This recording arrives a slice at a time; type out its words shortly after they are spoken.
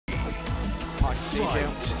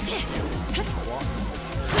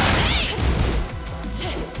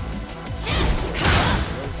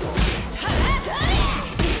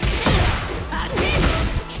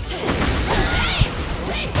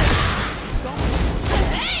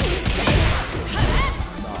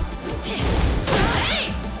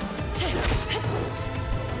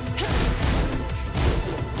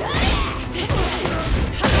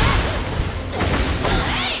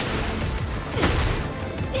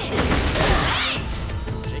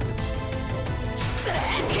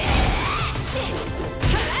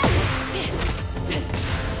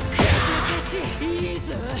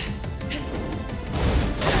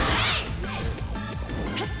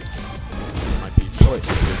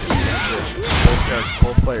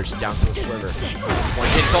Both players down to a sliver. One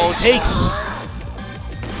hit's all it takes.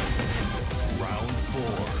 Round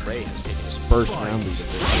 4. Ray has taken his first round lead of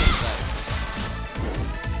this set.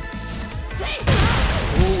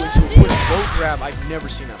 Ooh, into a quick boat grab. I've never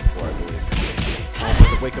seen that before, I believe. But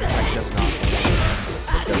the wake up attack does not.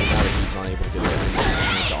 It doesn't matter if he's not able to get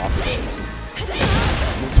it off of it.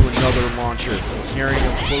 Into another launcher, carrying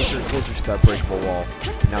him closer and closer to that breakable wall.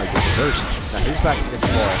 Now he gets reversed. Now his back is against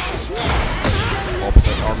the wall. All but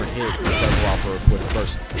that armored hit. He does allow for a quick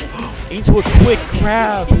burst. Into a quick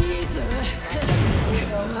grab. What's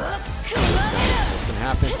gonna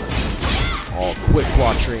happen? All quick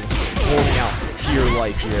block trains, holding out dear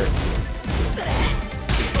life here.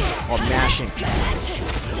 All mashing.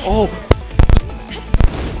 Oh!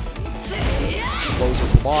 Blows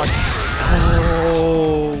are blocked.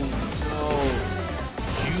 Oh no!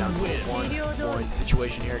 Down to a 1-1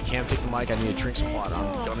 situation here. Cam, take the mic. I need a drink squad.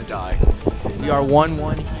 I'm gonna die. We are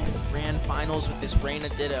 1-1. He ran finals with this Reina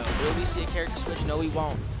Ditto. Will we see a character switch? No, we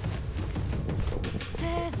won't.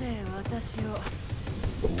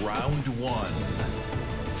 Round 1.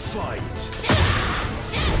 Fight.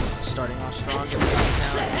 Starting off strong.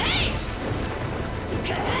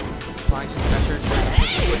 Applying some pressure.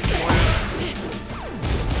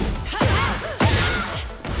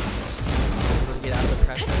 Able to get out of the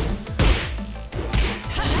pressure.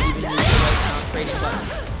 Even use the right down trading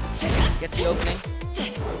buttons. Gets the opening.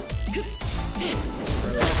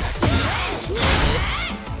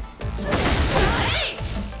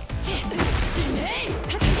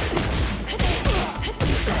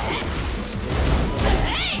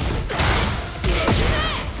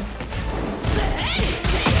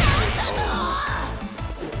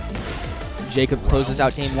 Jacob closes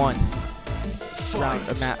out game 1. Round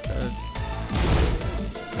round.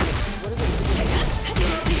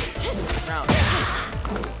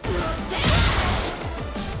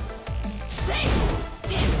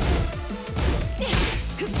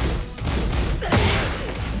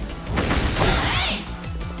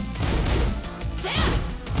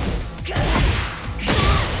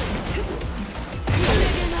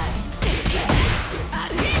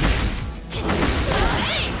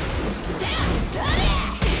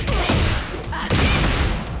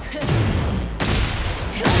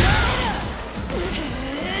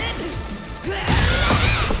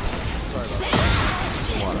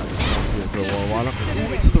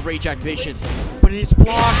 Into the rage activation, but it is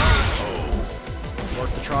blocked. It's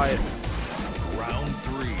worth to try it. Round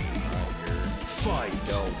 3. Fight.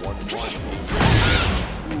 Go 1-1.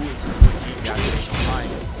 Ooh, it's a quick activation time.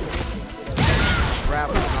 Grab,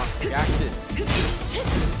 but it's not reacted.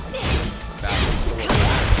 Back and forth.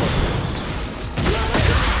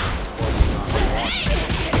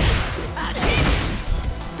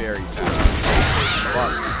 Very fast.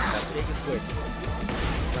 But that's taken quick.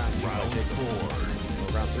 Round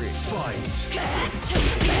 4. Round 3. Fight.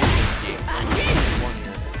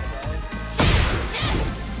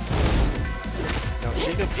 Now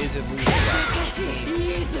Jacob isn't losing that.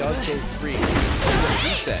 He does go 3.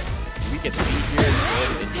 Reset. We get 3 here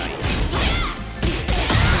at midnight.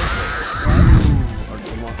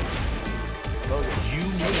 You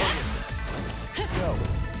win.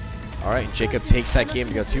 Alright, Jacob takes that game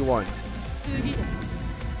to go 2-1.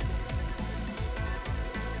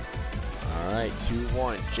 Alright,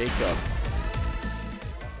 2-1, Jacob.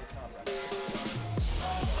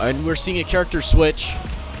 And we're seeing a character switch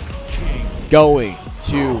going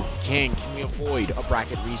to King. Can we avoid a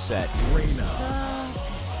bracket reset? Reina.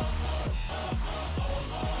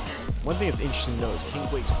 One thing that's interesting to know is King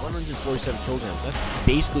weighs 147 kilograms. That's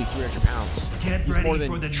basically 300 pounds. Get He's ready more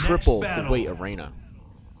for than the triple next the battle. weight of Reina.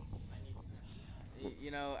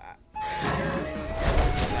 You know,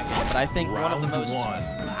 but I think one of the most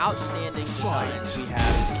outstanding designs we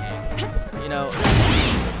have is King. You know,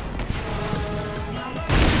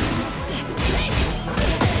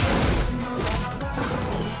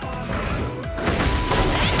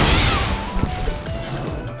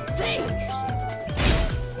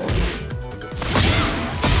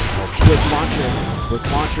 Quick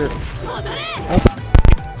launcher.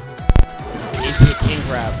 Into the king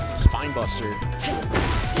grab. Spine buster.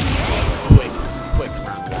 Quick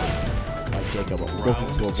round one. By Jacob, looking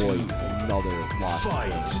to avoid another loss.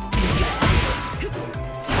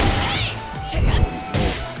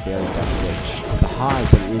 It's very deficit. The high,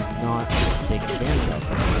 but it is not taken advantage of.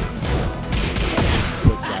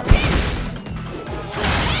 Quick jab.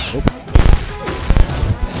 Nope.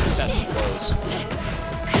 Successive blows.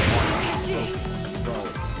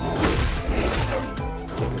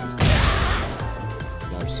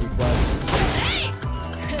 Another suplex.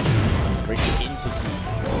 Rage into key.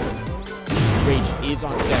 Rage is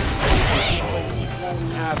on deck. He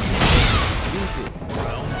won't have a chance to use it.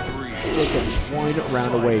 Round 3. Jacob is 1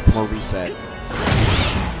 round away from a reset.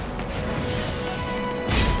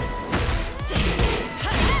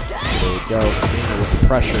 There we go. Reina with the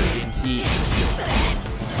pressure in heat.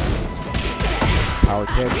 Power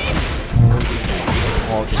kick.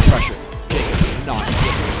 All this pressure. Jacob is not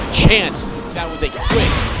giving a chance. That was a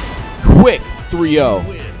quick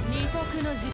 3-0.